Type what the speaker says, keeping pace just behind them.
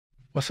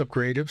What's up,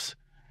 creatives?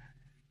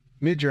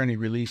 Midjourney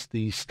released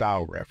the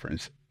style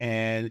reference,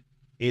 and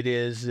it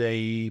is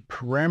a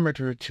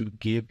parameter to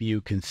give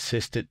you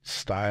consistent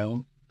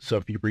style. So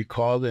if you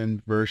recall,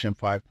 in version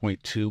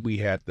 5.2, we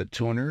had the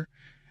tuner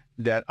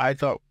that I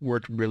thought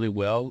worked really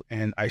well,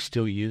 and I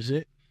still use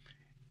it.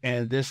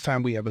 And this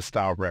time we have a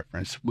style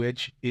reference,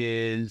 which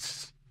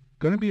is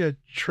going to be a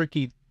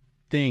tricky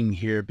thing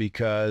here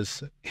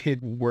because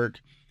it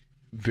worked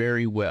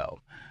very well.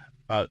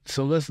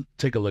 So let's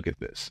take a look at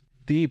this.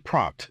 The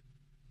prompt.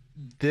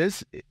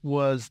 This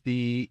was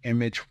the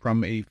image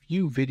from a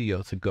few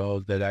videos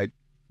ago that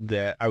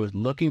I was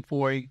looking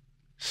for a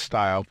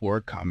style for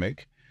a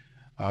comic,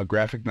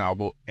 graphic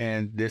novel,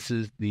 and this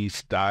is the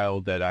style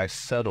that I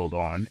settled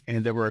on.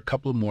 And there were a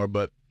couple more,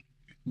 but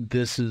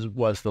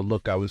was the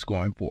look I was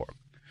going for.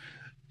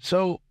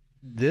 So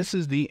this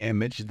is the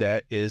image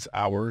that is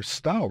our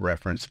style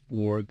reference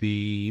for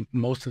the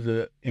most of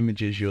the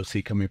images you'll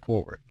see coming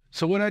forward.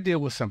 So what I did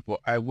was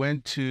simple. I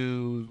went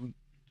to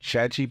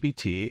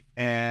ChatGPT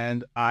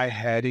and I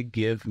had it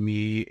give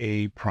me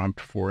a prompt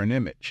for an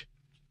image.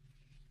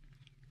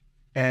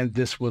 And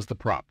this was the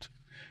prompt.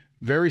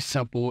 Very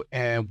simple.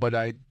 And what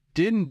I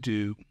didn't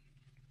do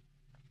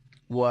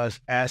was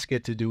ask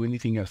it to do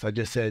anything else. I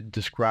just said,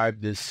 describe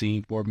this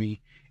scene for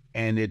me.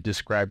 And it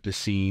described the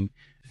scene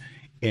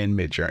in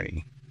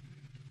Midjourney.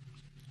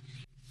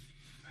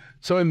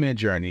 So in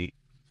Midjourney,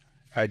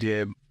 I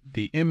did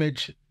the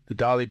image, the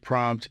dolly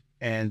prompt,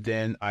 and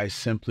then I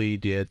simply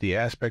did the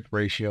aspect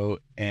ratio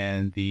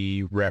and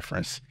the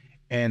reference,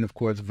 and of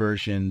course,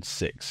 version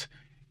 6.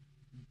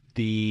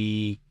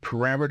 The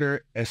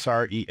parameter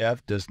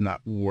sref does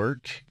not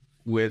work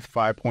with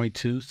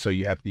 5.2, so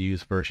you have to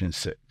use version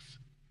 6.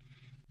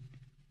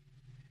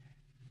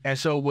 And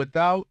so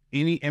without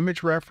any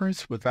image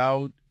reference,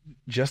 without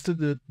just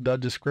the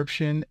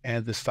description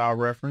and the style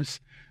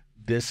reference,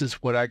 this is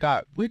what I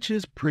got, which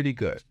is pretty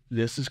good.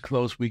 This is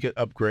close. We could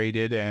upgrade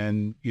it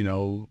and,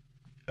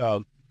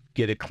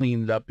 get it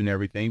cleaned up and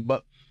everything.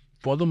 But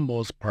for the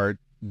most part,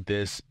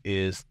 this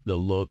is the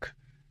look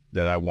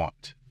that I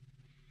want.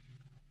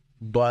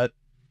 But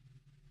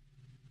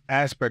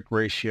aspect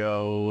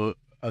ratio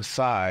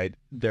aside,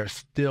 there's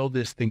still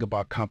this thing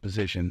about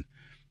composition.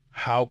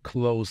 How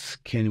close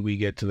can we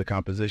get to the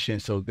composition?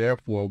 So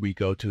therefore we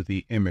go to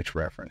the image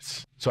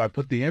reference. So I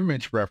put the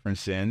image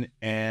reference in,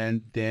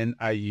 and then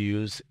I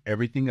use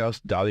everything else,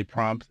 dolly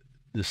prompt,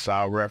 the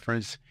style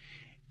reference.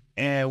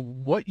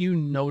 And what you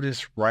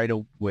notice right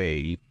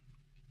away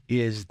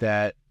is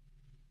that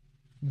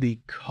the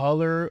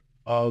color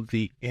of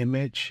the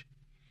image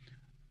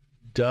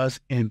does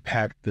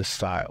impact the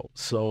style.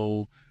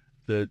 So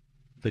the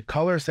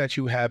colors that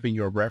you have in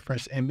your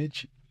reference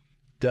image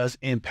does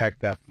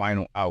impact that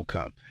final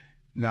outcome.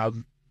 Now,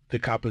 the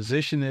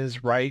composition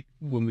is right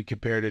when we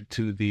compared it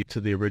to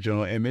the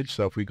original image.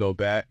 So if we go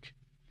back,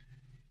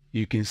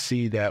 you can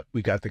see that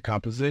we got the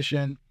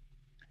composition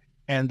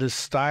and the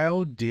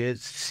style did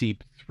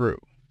seep through.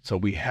 So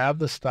we have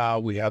the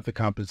style, we have the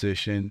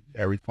composition,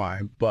 everything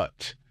fine,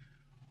 but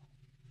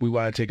we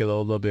want to take it a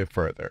little bit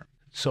further.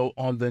 So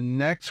on the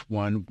next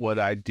one, what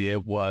I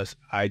did was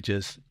I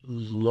just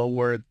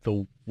lowered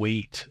the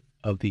weight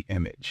of the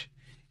image.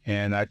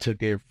 And I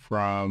took it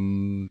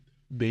from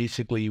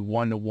basically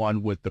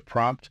 1-to-1 with the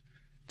prompt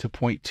to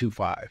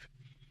 0.25.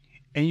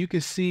 And you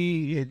can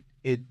see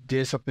it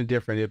did something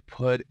different. It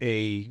put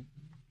a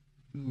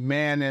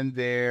man in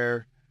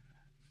there.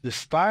 The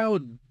style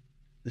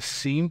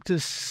seemed to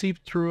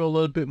seep through a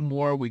little bit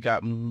more. We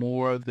got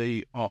more of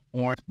the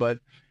orange, but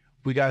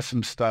we got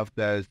some stuff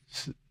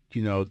that's,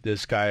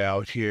 this guy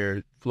out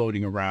here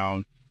floating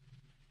around.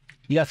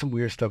 You got some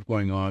weird stuff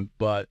going on,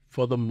 but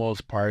for the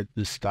most part,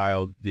 the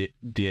style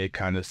did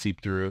kind of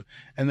seep through,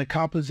 and the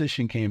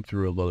composition came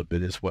through a little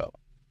bit as well.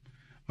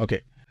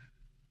 Okay.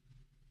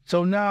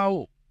 So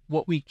now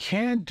what we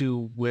can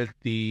do with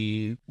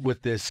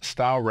this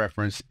style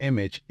reference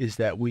image is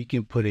that we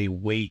can put a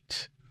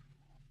weight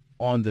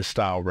on the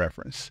style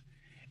reference,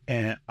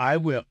 and I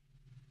went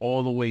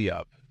all the way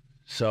up.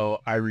 So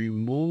I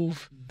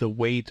remove the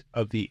weight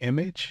of the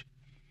image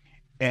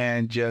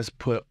and just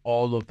put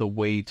all of the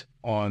weight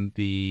on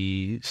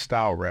the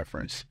style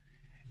reference.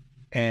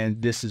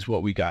 And this is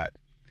what we got.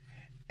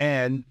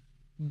 And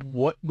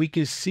what we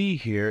can see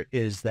here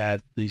is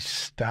that the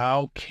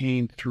style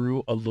came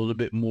through a little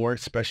bit more,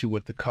 especially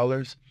with the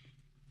colors.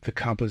 The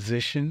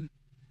composition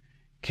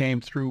came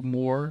through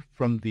more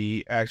from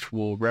the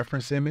actual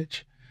reference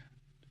image.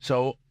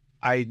 So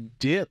I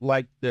did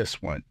like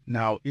this one.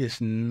 Now,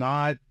 it's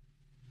not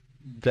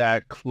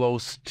that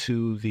close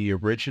to the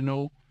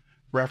original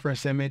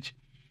reference image,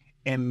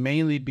 and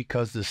mainly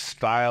because the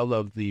style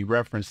of the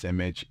reference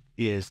image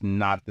is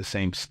not the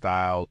same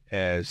style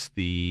as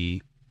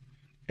the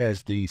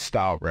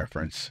style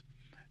reference.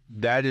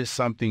 That is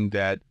something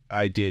that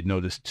I did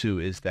notice too,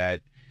 is that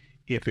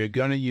if you're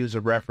going to use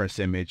a reference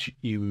image,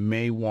 you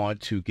may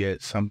want to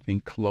get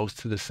something close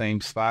to the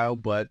same style,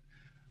 but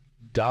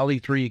DALL-E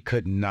 3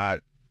 could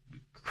not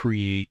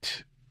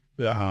create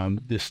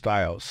this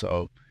style.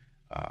 So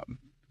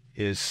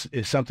is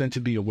something to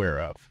be aware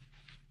of.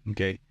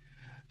 Okay.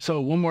 So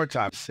one more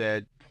time,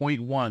 said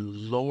point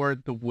one, lower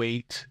the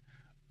weight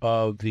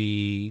of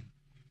the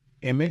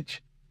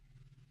image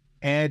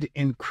and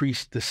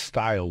increase the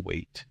style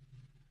weight.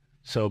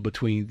 So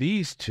between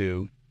these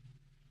two,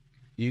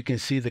 you can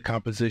see the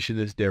composition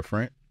is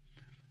different.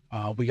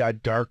 We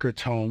got darker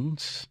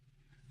tones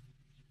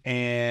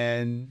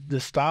and the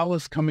style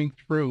is coming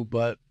through,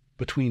 but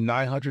between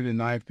 900 and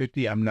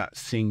 950, I'm not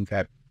seeing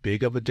that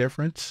big of a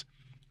difference.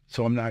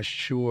 So I'm not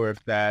sure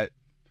if that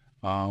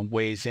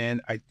weighs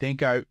in. I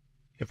think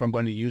if I'm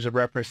going to use a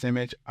reference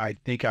image, I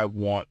think I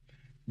want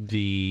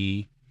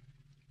the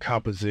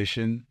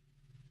composition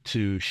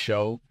to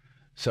show.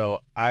 So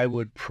I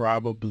would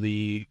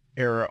probably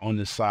err on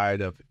the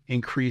side of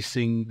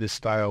increasing the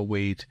style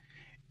weight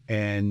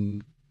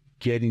and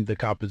getting the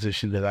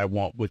composition that I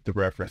want with the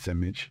reference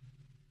image.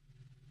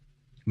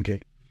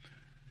 Okay.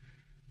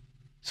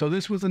 So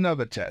this was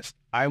another test.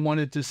 I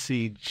wanted to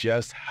see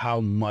just how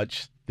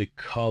much the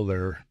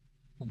color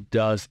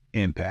does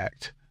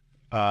impact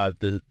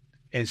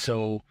and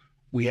so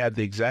we had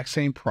the exact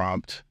same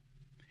prompt,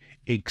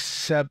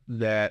 except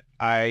that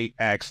I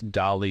asked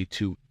Dolly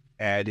to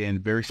add in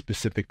very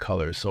specific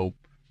colors. So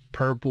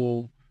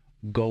purple,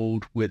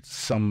 gold with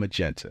some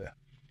magenta.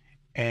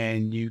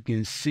 And you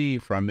can see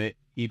from it,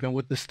 even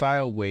with the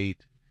style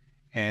weight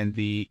and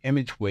the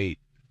image weight,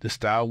 the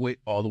style weight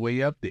all the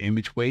way up, the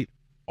image weight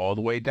all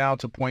the way down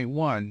to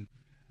 0.1,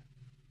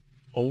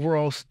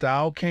 overall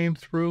style came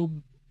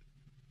through,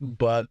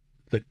 but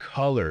the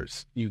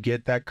colors, you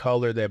get that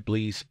color that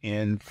bleeds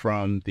in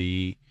from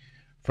the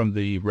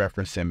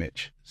reference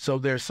image. So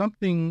there's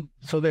something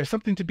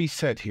to be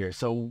said here.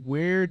 So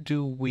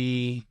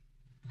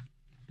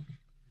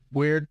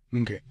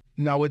okay.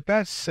 Now with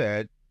that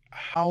said,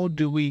 how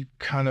do we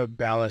kind of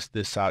balance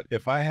this out?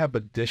 If I have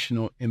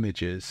additional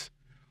images,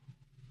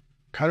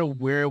 kind of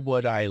where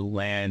would I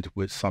land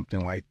with something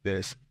like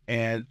this?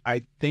 And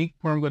I think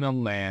where I'm going to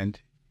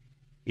land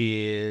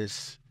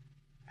is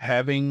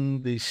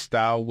having the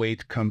style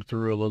weight come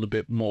through a little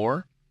bit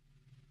more,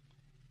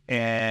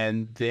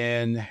 and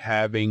then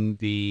having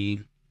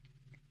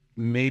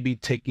maybe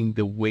taking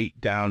the weight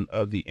down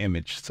of the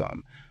image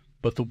some.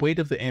 But the weight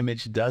of the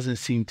image doesn't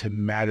seem to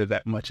matter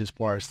that much as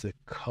far as the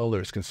color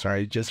is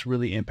concerned. It's just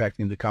really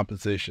impacting the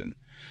composition.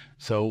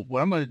 So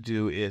what I'm going to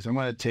do is I'm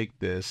going to take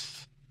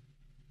this,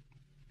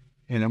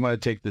 and I'm going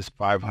to take this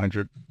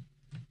 500,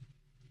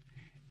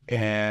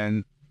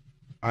 and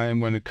I'm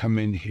going to come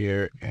in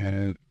here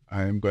and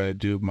I'm going to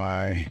do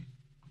my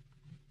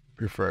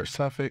preferred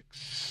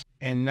suffix.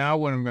 And now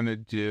what I'm going to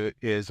do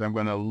is I'm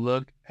going to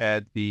look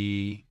at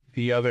the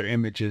other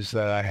images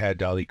that I had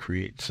Dolly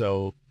create.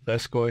 So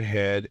let's go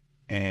ahead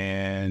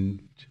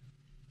and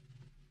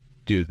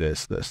do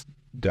this. Let's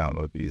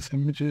download these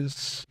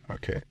images.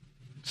 Okay.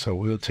 So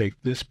we'll take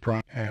this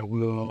prompt and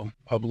we'll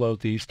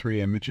upload these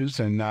 3 images.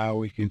 And now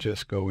we can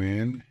just go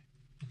in,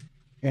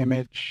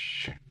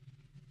 image.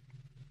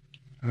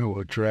 I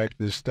will drag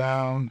this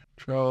down,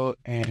 Control,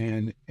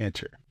 and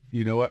enter.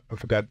 You know what? I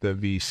forgot the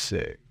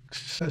V6.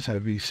 Let's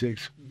have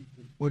V6.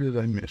 What did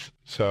I miss?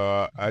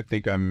 So I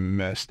think I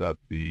messed up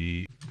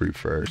the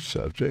preferred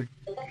subject.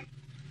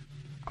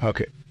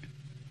 Okay.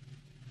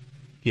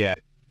 Yeah.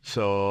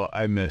 So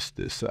I messed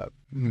this up.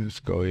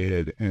 Let's go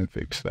ahead and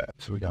fix that.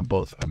 So we got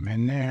both of them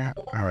in there.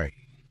 All right.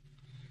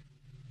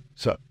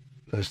 So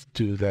let's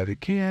do that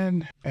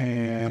again,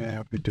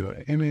 and we do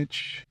an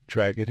image,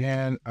 drag it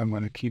in. I'm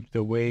going to keep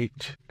the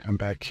weight, come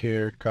back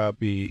here,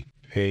 copy,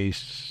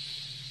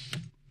 paste,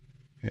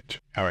 enter.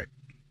 All right.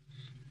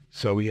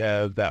 So we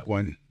have that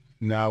one.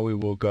 Now we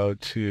will go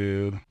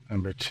to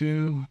number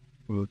 2.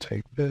 We'll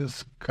take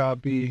this,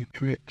 copy,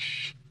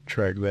 image,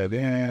 drag that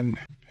in,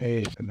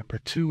 paste number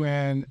 2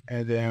 in,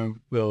 and then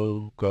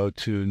we'll go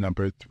to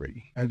number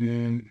 3. And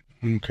then,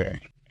 okay.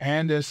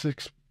 And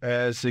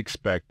as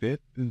expected,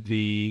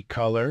 the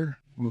color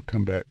will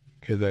come back.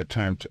 Give that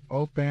time to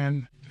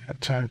open.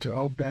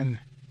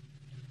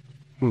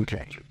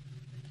 Okay.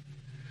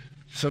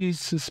 So as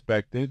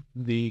suspected,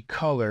 the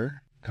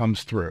color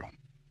comes through.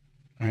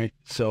 Right.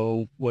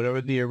 So whatever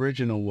the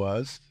original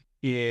was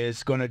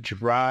is going to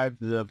drive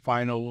the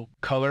final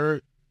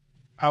color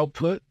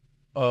output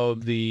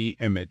of the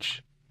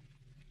image.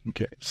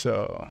 Okay.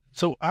 So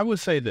I would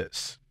say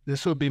this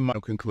would be my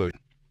conclusion,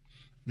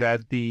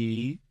 that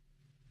the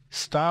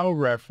style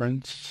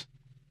reference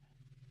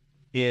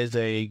is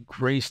a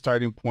great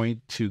starting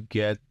point to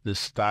get the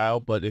style,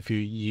 but if you're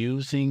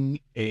using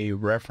a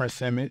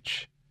reference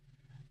image,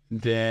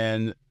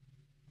 then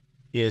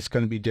it's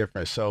going to be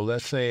different. So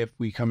let's say if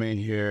we come in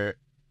here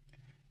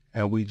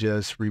and we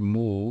just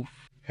remove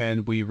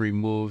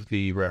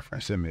the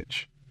reference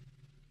image,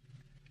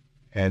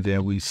 and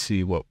then we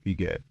see what we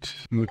get.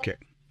 Okay.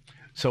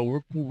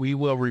 So we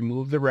will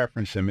remove the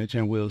reference image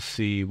and we'll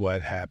see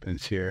what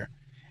happens here.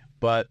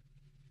 But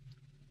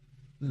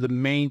the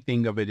main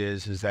thing of it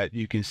is that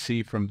you can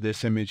see from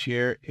this image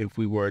here, if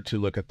we were to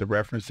look at the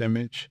reference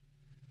image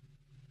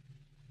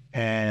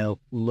and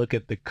look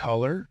at the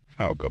color,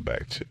 I'll go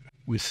back to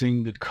We're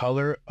seeing the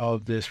color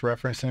of this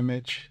reference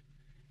image,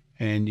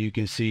 and you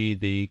can see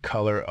the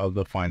color of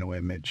the final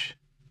image.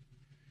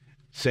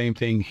 Same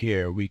thing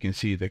here. We can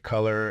see the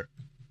color.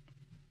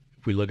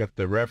 If we look at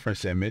the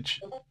reference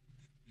image,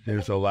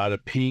 there's a lot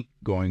of pink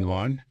going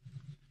on,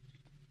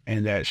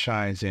 and that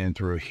shines in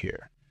through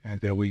here. And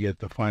then we get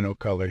the final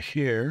color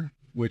here,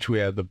 which we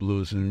have the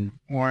blues and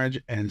orange.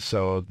 And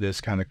so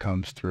this kind of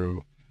comes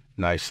through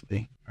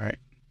nicely. All right.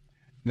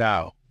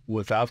 Now,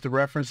 without the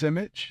reference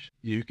image,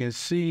 you can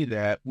see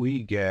that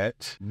we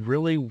get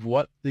really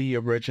what the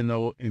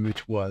original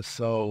image was.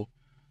 So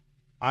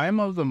I'm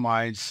of the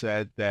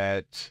mindset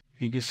that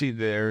you can see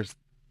the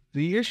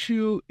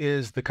issue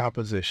is the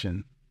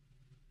composition,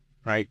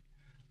 right?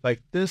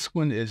 Like this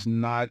one is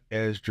not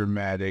as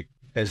dramatic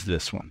as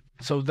this one.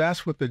 So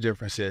that's what the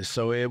difference is.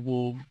 So it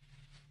will,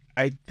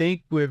 I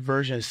think with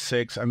version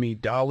 6, I mean,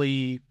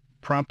 Dolly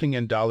prompting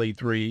in Dolly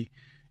 3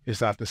 is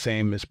not the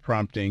same as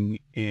prompting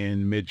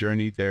in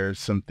Midjourney. There's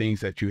some things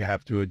that you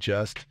have to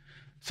adjust.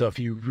 So if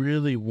you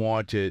really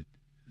wanted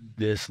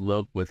this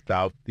look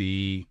without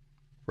the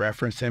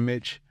reference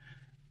image,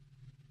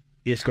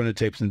 it's going to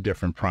take some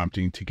different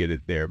prompting to get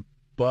it there.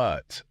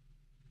 But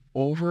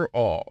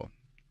overall,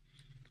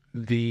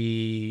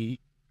 the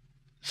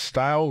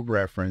style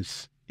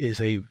reference is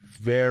a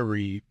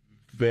very,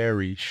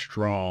 very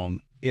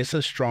strong, it's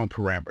a strong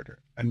parameter.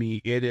 I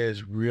mean, it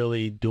is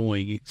really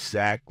doing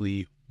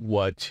exactly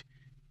what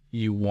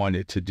you want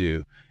it to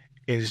do.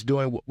 It's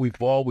doing what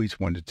we've always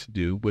wanted to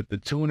do. With the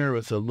tuner,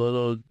 it's a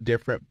little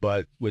different,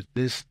 but with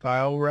this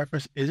style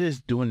reference, it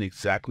is doing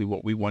exactly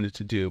what we wanted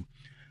to do.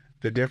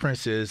 The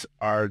differences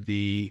are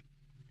the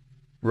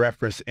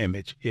reference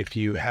image. If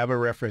you have a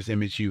reference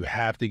image, you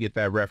have to get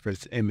that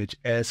reference image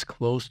as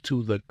close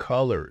to the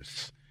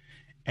colors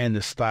and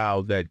the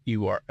style that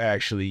you are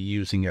actually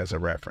using as a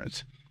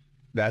reference.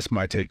 That's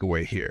my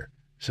takeaway here.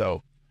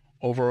 So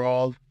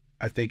overall,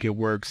 I think it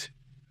works.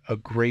 A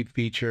great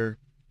feature.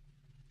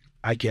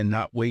 I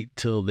cannot wait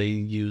till they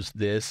use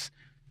this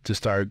to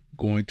start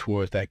going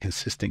towards that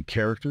consistent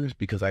characters,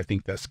 because I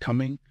think that's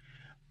coming.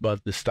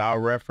 But the style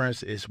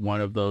reference is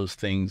one of those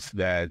things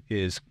that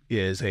is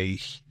a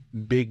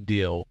big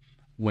deal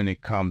when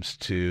it comes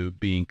to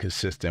being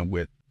consistent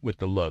with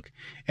the look.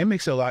 It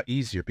makes it a lot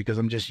easier because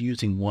I'm just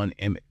using one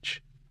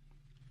image.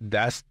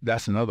 That's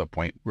another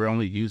point. We're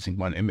only using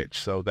one image,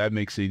 so that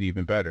makes it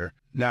even better.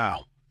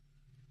 Now,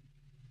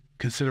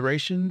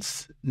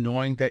 considerations,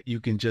 knowing that you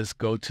can just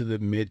go to the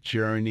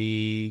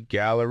Midjourney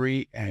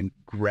gallery and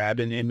grab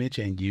an image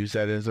and use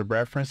that as a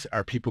reference.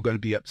 Are people going to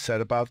be upset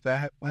about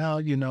that?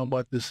 Well, you know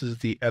what? This is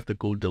the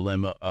ethical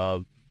dilemma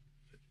of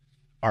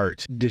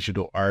art,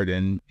 digital art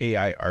and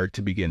AI art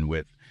to begin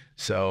with.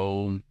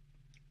 So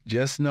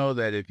just know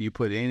that if you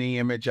put any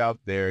image out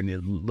there and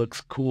it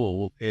looks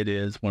cool, it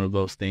is one of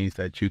those things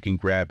that you can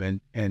grab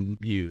and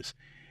use.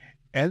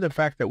 And the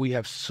fact that we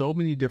have so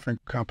many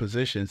different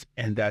compositions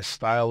and that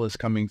style is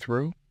coming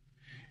through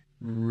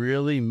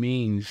really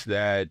means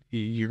that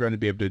you're going to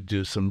be able to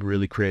do some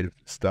really creative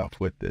stuff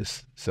with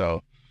this.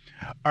 So,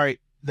 all right,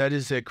 that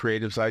is it,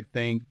 creatives. I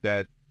think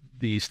that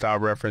the style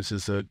reference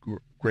is a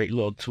great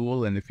little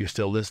tool. And if you're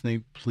still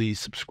listening, please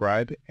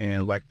subscribe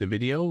and like the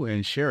video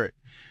and share it.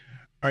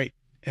 All right,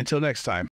 until next time.